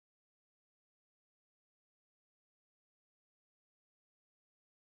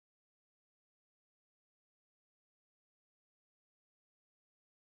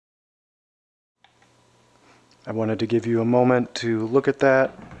I wanted to give you a moment to look at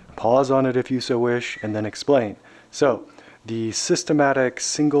that, pause on it if you so wish, and then explain. So, the systematic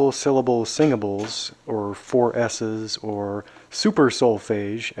single-syllable Singables, or 4S's, or super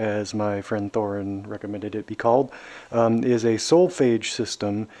solfege, as my friend Thorin recommended it be called, is a solfege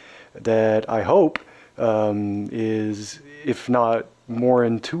system that I hope is, if not more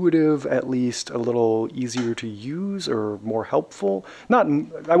intuitive, at least a little easier to use or more helpful. Not,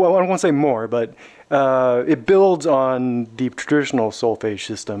 I won't say more, but it builds on the traditional solfege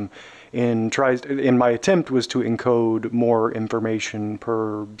system and my attempt was to encode more information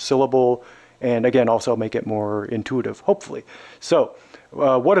per syllable and again also make it more intuitive, hopefully. So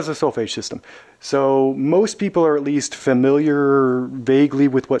what is a solfege system? So most people are at least familiar vaguely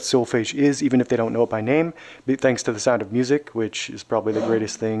with what solfege is, even if they don't know it by name, thanks to The Sound of Music, which is probably the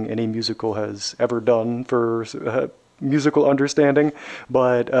greatest thing any musical has ever done for musical understanding.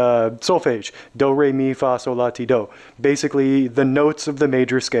 But solfege, do, re, mi, fa, sol, la, ti, do. Basically, the notes of the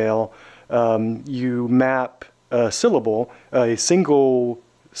major scale. You map a syllable, a single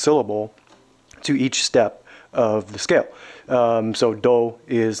syllable, to each step of the scale. So do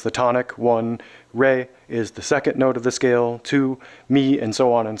is the tonic, 1, re is the second note of the scale, 2, mi, and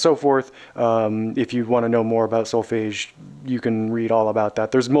so on and so forth. If you want to know more about solfege, you can read all about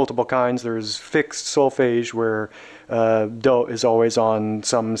that. There's multiple kinds. There's fixed solfege, where do is always on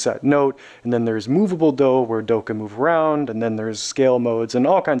some set note, and then there's movable do, where do can move around, and then there's scale modes and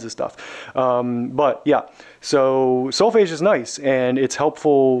all kinds of stuff. But yeah, so solfege is nice, and it's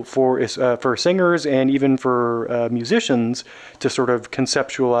helpful for singers and even for musicians to sort of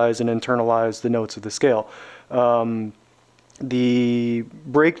conceptualize and internalize the notes of the scale. The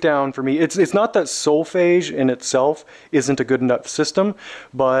breakdown for me, it's not that solfege in itself isn't a good enough system,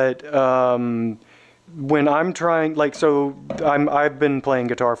 but when I'm trying, like, so I've been playing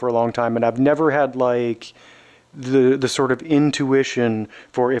guitar for a long time, and I've never had like the sort of intuition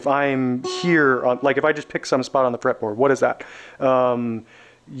for if I'm here, like if I just pick some spot on the fretboard, what is that?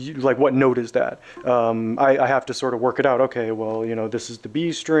 Like what note is that? I have to sort of work it out. Okay, well, you know, this is the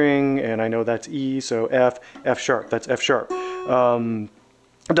B string, and I know that's E, so F sharp, that's F sharp.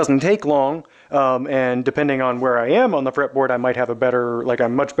 It doesn't take long, and depending on where I am on the fretboard, I might have a better, like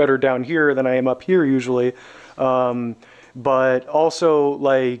I'm much better down here than I am up here usually. But also,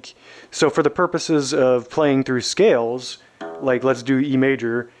 like, so for the purposes of playing through scales, like let's do E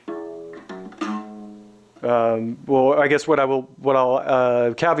major. Well, I guess what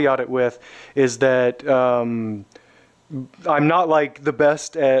I'll caveat it with is that I'm not like the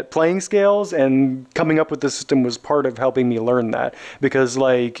best at playing scales, and coming up with this system was part of helping me learn that. Because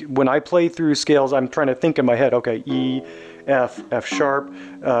like when I play through scales, I'm trying to think in my head, okay, E, F, F sharp,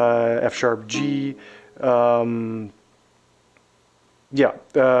 G,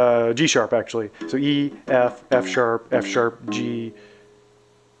 G sharp actually. So E, F sharp, G,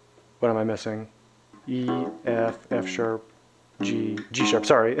 what am I missing? E, F sharp, G sharp,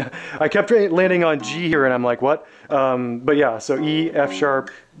 sorry. I kept landing on G here and I'm like, what? But yeah, so E, F sharp,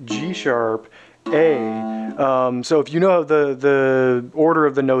 G sharp, A. So if you know the order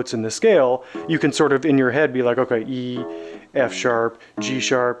of the notes in the scale, you can sort of in your head be like, okay, E, F sharp, G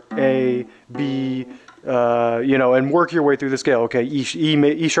sharp, A, B, you know, and work your way through the scale. Okay, E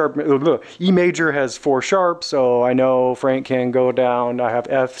sharp, E major has 4 sharps, so I know Frank can go down. I have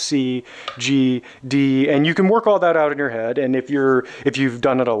F, C, G, D, and you can work all that out in your head. And if you've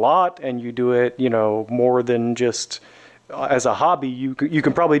done it a lot and you do it, you know, more than just as a hobby, you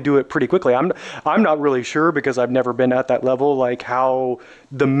can probably do it pretty quickly. I'm not really sure, because I've never been at that level, like how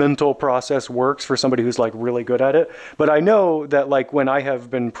the mental process works for somebody who's like really good at it. But I know that like when I have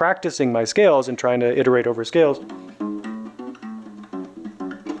been practicing my scales and trying to iterate over scales,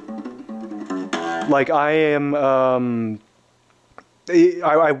 like I am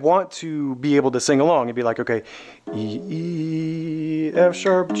I want to be able to sing along and be like, okay, E, F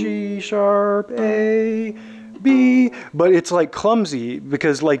sharp, G sharp, A, B, but it's like clumsy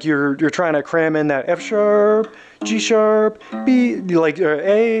because like you're trying to cram in that F sharp, G sharp, B, like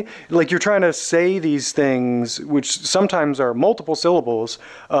A, like you're trying to say these things which sometimes are multiple syllables,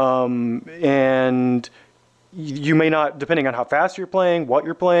 and you may not, depending on how fast you're playing, what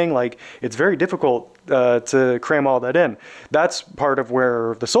you're playing, like it's very difficult to cram all that in. That's part of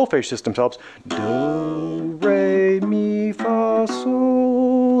where the solfege system helps. Do, re, mi, fa,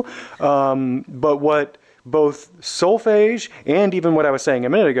 sol. But what both solfege and even what I was saying a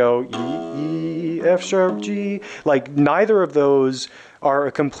minute ago, E, F sharp, G, like neither of those are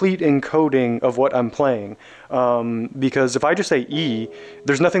a complete encoding of what I'm playing. Because if I just say E,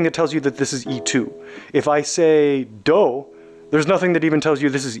 there's nothing that tells you that this is E2. If I say do, there's nothing that even tells you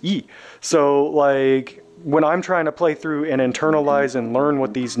this is E. So like when I'm trying to play through and internalize and learn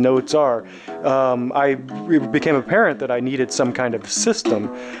what these notes are, it became apparent that I needed some kind of system,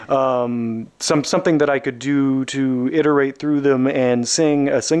 something that I could do to iterate through them and sing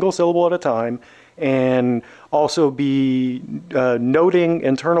a single syllable at a time, and also be noting,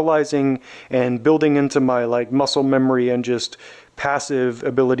 internalizing, and building into my like muscle memory and just passive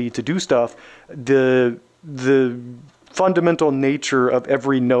ability to do stuff the fundamental nature of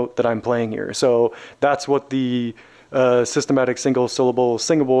every note that I'm playing here. So that's what the systematic single-syllable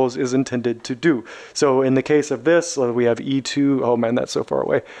Singables is intended to do. So in the case of this, we have E2. Oh man, that's so far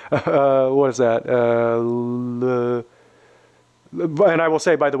away. What is that? And I will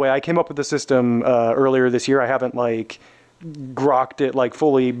say, by the way, I came up with the system earlier this year. I haven't like grokked it, like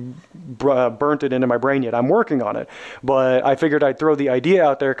fully burnt it into my brain yet. I'm working on it, but I figured I'd throw the idea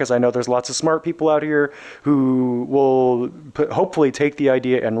out there because I know there's lots of smart people out here who will hopefully take the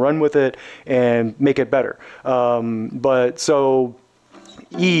idea and run with it and make it better. But so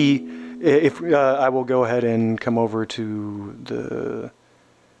E, if I will go ahead and come over to the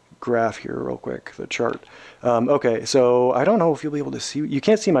graph here real quick, the chart. Okay, so I don't know if you'll be able to see, you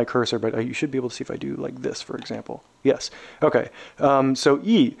can't see my cursor, but you should be able to see if I do like this, for example. Yes, okay. So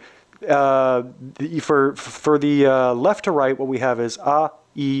E, for the left to right, what we have is A, I,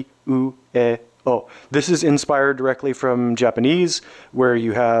 U, E, O. This is inspired directly from Japanese, where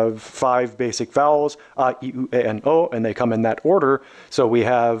you have 5 basic vowels, A, I, U, E, and O, and they come in that order. So we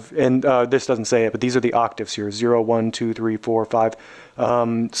have, and this doesn't say it, but these are the octaves here, 0, 1, 2, 3, 4, 5.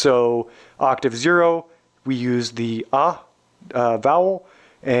 So octave 0, we use the A vowel,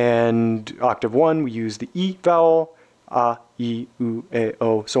 and octave 1, we use the I vowel, A, I, U, E,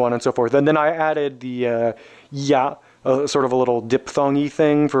 O, so on and so forth. And then I added the Ya, sort of a little diphthong-y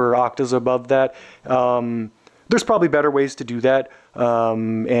thing for octaves above that. There's probably better ways to do that,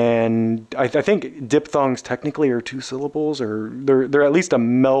 and I think diphthongs technically are 2 syllables, or they're at least a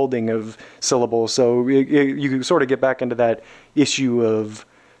melding of syllables, so you sort of get back into that issue of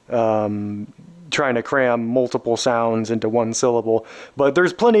trying to cram multiple sounds into 1 syllable. But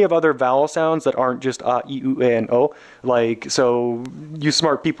there's plenty of other vowel sounds that aren't just A, I, U, E, and O. Like, so you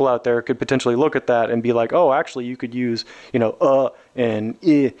smart people out there could potentially look at that and be like, oh, actually you could use, you know, and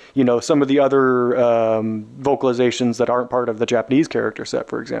I, you know, some of the other vocalizations that aren't part of the Japanese character set,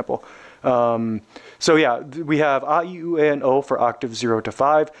 for example. So yeah, we have A, I, U, E, and O for octave 0 to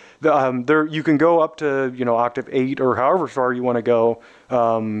 5. There you can go up to, you know, octave 8 or however far you want to go.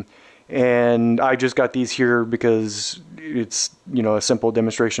 And I just got these here because it's, you know, a simple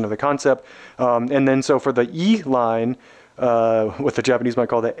demonstration of the concept. And then so for the E line, what the Japanese might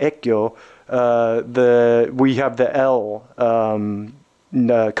call the ekkyo, we have the L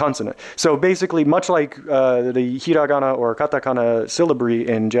consonant. So basically, much like the hiragana or katakana syllabary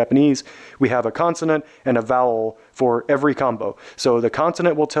in Japanese, we have a consonant and a vowel for every combo. So the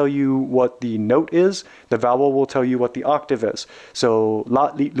consonant will tell you what the note is, the vowel will tell you what the octave is. So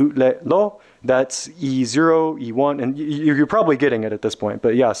la, li, lu, le, lo, that's E0, E1, and you're probably getting it at this point,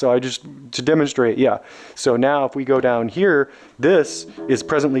 but yeah, so I just, to demonstrate, yeah. So now if we go down here, this is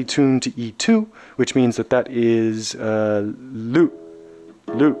presently tuned to E2, which means that that is lu.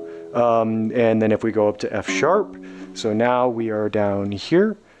 And then if we go up to F sharp, so now we are down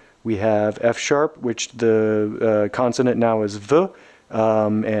here. We have F sharp, which the consonant now is V,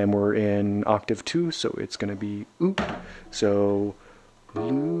 and we're in octave 2, so it's going to be U. So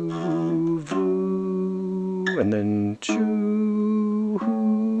lu, vu, and then chu,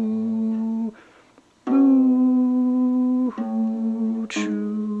 hu, lu, hu,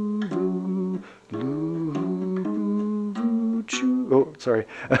 chu, vu, lu, vu, chu. Oh, sorry,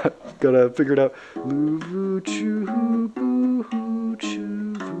 gotta figure it out. Lu, vu, chu, bu, hu,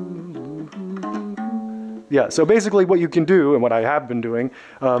 chu, vu, lu. Yeah, so basically what you can do, and what I have been doing,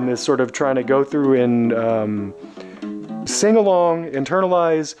 is sort of trying to go through and sing along,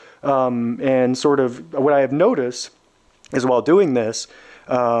 internalize, and sort of what I have noticed is while doing this,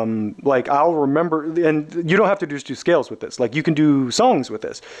 like I'll remember, and you don't have to just do scales with this, like you can do songs with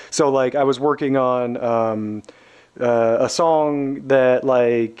this. So like I was working on a song that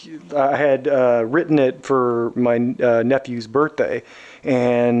like I had written it for my nephew's birthday,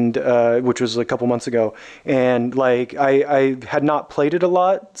 and which was a couple months ago, and like I had not played it a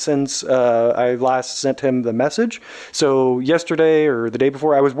lot since I last sent him the message. So yesterday or the day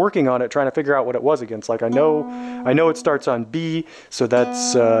before, I was working on it, trying to figure out what it was against. Like I know it starts on B, so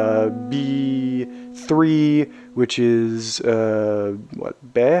that's B3, which is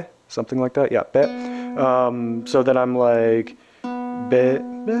what, be, something like that. Yeah, be. So then I'm like, be,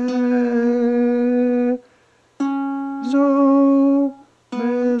 zo,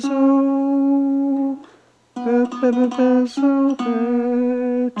 me, zo,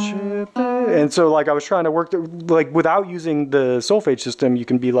 And so like I was trying to work like without using the solfege system, you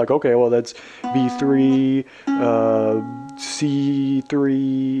can be like, okay, well that's B3,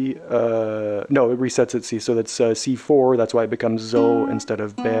 C3, no, it resets at C, so that's C4, that's why it becomes zo instead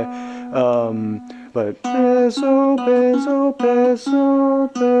of be. But bezo, bezo,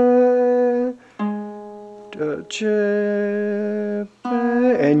 bezo, be.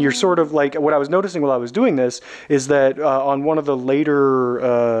 And you're sort of like, what I was noticing while I was doing this is that on one of the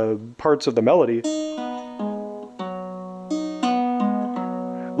later parts of the melody,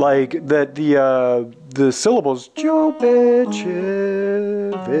 like that the syllables,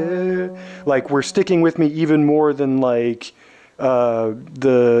 like we're sticking with me even more than like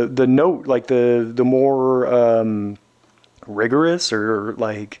the note, like the more rigorous or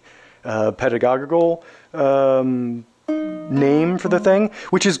like pedagogical name for the thing,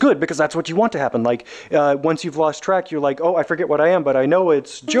 which is good because that's what you want to happen. Like once you've lost track, you're like, oh, I forget what I am, but I know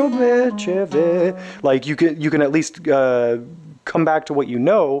it's Jobe Cheve. Like you can at least come back to what you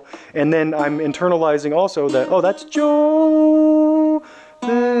know, and then I'm internalizing also that, oh, that's Jo.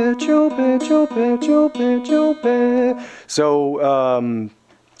 So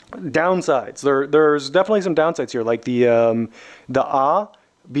downsides. There's definitely some downsides here, like the ah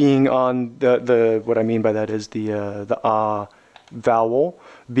being on the what I mean by that is the ah vowel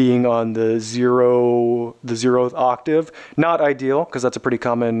being on the zeroth octave. Not ideal, because that's a pretty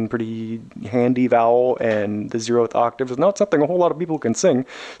common, pretty handy vowel, and the 0th octave is not something a whole lot of people can sing.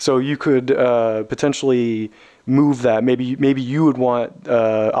 So you could potentially move that. Maybe you would want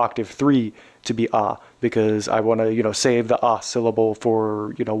octave 3 to be ah, because I want to, save the ah syllable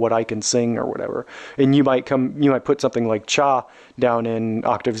for, what I can sing or whatever. And you might put something like cha down in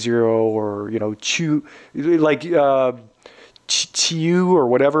octave 0, or, chu, like chiu or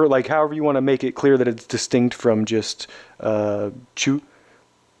whatever, like however you want to make it clear that it's distinct from just chu,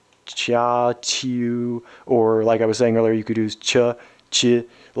 cha, chiu, or like I was saying earlier, you could use cha, chi,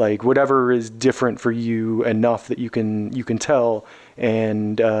 like whatever is different for you enough that you can tell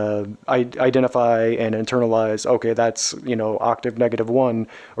and identify and internalize, okay, that's octave -1,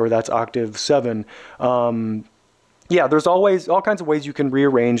 or that's octave 7. Yeah, there's always all kinds of ways you can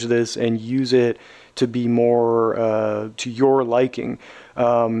rearrange this and use it to be more to your liking.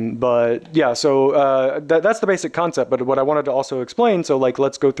 But yeah, so that's the basic concept. But what I wanted to also explain, so like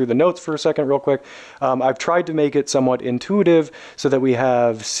let's go through the notes for a second real quick. I've tried to make it somewhat intuitive so that we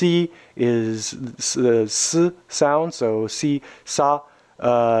have C is the S sound, so C, sa,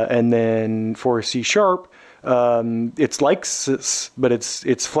 and then for C sharp, it's like s, but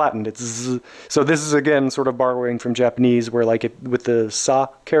it's flattened, it's z. So this is again sort of borrowing from Japanese, where like with the sa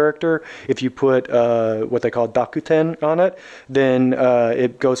character, if you put what they call dakuten on it, then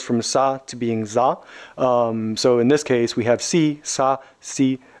it goes from sa to being za. So in this case we have si, sa,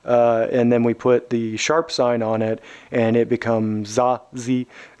 si, and then we put the sharp sign on it and it becomes za, zi.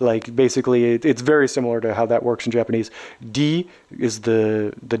 Like basically it's very similar to how that works in Japanese. D is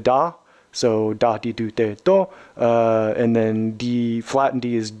the da. So da, di, do, te, do, and then D, flattened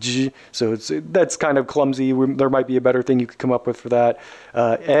D is j. So that's kind of clumsy. There might be a better thing you could come up with for that.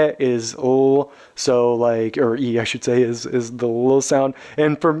 E is l, so like, or E I should say, is the l sound.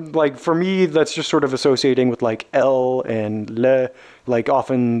 And for me, that's just sort of associating with like L and le. Like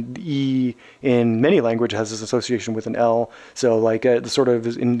often E in many languages has this association with an L. So like the sort of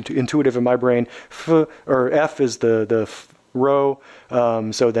is intuitive in my brain. F, or F is the row,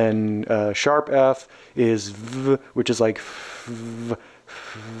 so then sharp F is V, which is like v,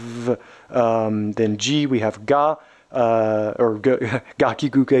 v. Then G we have ga, or ga ki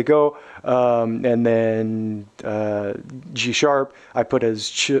gu ke go, and then G sharp I put as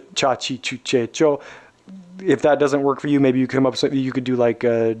ch, cha chi chu che cho. If that doesn't work for you, maybe you come up with something. You could do like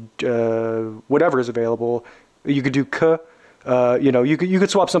whatever is available. You could do k, you could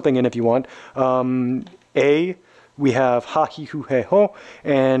swap something in if you want. A, we have ha, hi, hu, he, ho,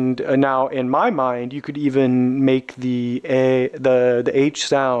 and now in my mind, you could even make the H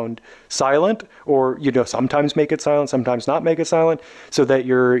sound silent, or sometimes make it silent, sometimes not make it silent, so that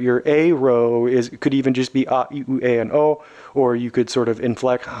your A row could even just be a, I, u, e, and o, or you could sort of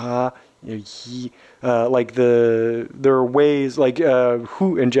inflect ha, he, like there are ways, like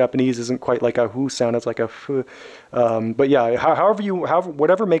hu in Japanese isn't quite like a hu sound, it's like a f. But yeah,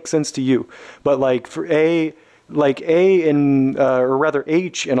 whatever makes sense to you. But like for A, like A in, or rather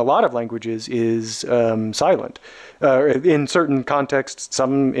H in a lot of languages is silent. In certain contexts,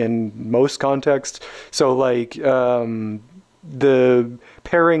 some in most contexts. So like the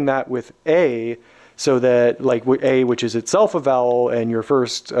pairing that with A, so that like A, which is itself a vowel, and your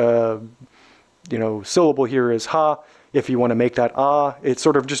first syllable here is ha. If you want to make that ah, it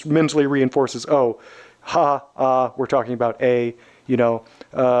sort of just mentally reinforces, oh, ha, ah, we're talking about a,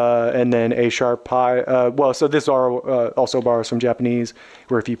 and then a sharp pi. Well, so this also borrows from Japanese,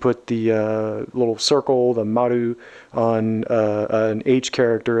 where if you put the little circle, the maru, on an H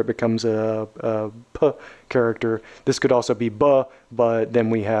character, it becomes a p character. This could also be ba, but then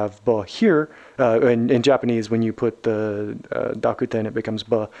we have ba here. In Japanese, when you put the dakuten, it becomes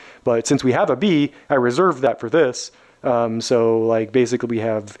ba. But since we have a b, I reserved that for this. So like basically we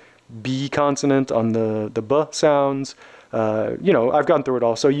have b consonant on the b sounds. I've gone through it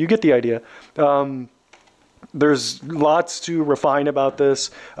all, so you get the idea. There's lots to refine about this.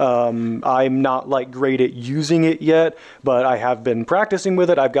 I'm not like great at using it yet, but I have been practicing with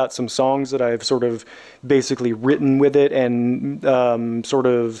it. I've got some songs that I've sort of basically written with it, and sort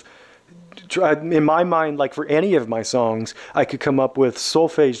of in my mind, like for any of my songs, I could come up with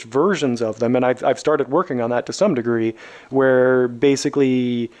solfege versions of them, and I've started working on that to some degree, where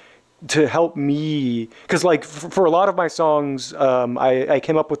basically to help me, because like for a lot of my songs, I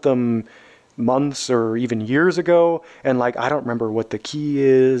came up with them months or even years ago, and like I don't remember what the key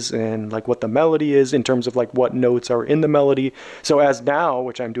is and like what the melody is in terms of like what notes are in the melody. So as now,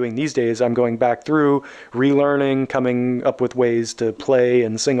 which I'm doing these days, I'm going back through, relearning, coming up with ways to play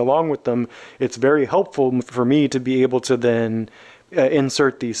and sing along with them. It's very helpful for me to be able to then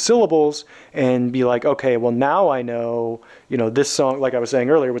insert these syllables and be like, okay, well now I know, this song, like I was saying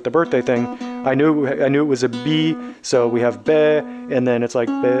earlier with the birthday thing, I knew it was a B, so we have be, and then it's like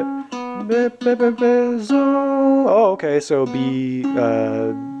be, be, be, be, be, so. Oh, okay, so B,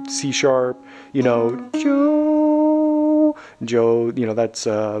 C sharp, Joe, that's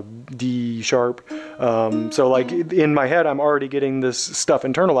D sharp. So like in my head, I'm already getting this stuff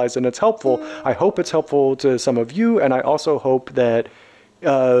internalized, and it's helpful. I hope it's helpful to some of you, and I also hope that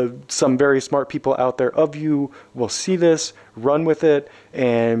some very smart people out there of you will see this, run with it,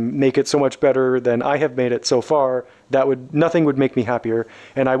 and make it so much better than I have made it so far. Nothing would make me happier.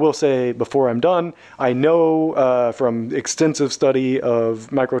 And I will say before I'm done, I know from extensive study of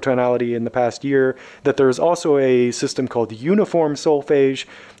microtonality in the past year that there's also a system called uniform solfege,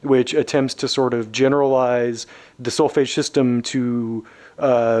 which attempts to sort of generalize the solfege system to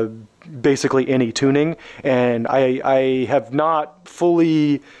basically any tuning, and I have not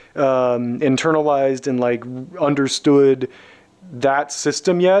fully internalized and like understood that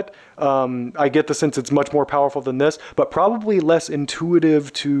system yet. I get the sense it's much more powerful than this, but probably less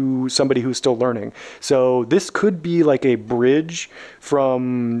intuitive to somebody who's still learning. So this could be like a bridge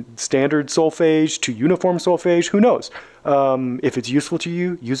from standard solfege to uniform solfege. Who knows? If it's useful to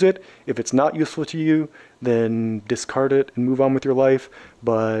you, use it. If it's not useful to you, then discard it and move on with your life.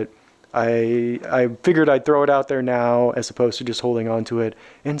 But I figured I'd throw it out there now as opposed to just holding on to it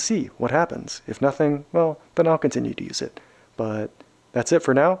and see what happens. If nothing, well, then I'll continue to use it. But that's it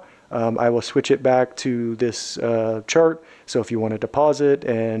for now. I will switch it back to this chart. So if you wanted to pause it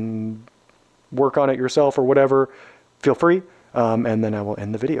and work on it yourself or whatever, feel free. And then I will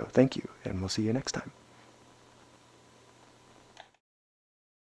end the video. Thank you, and we'll see you next time.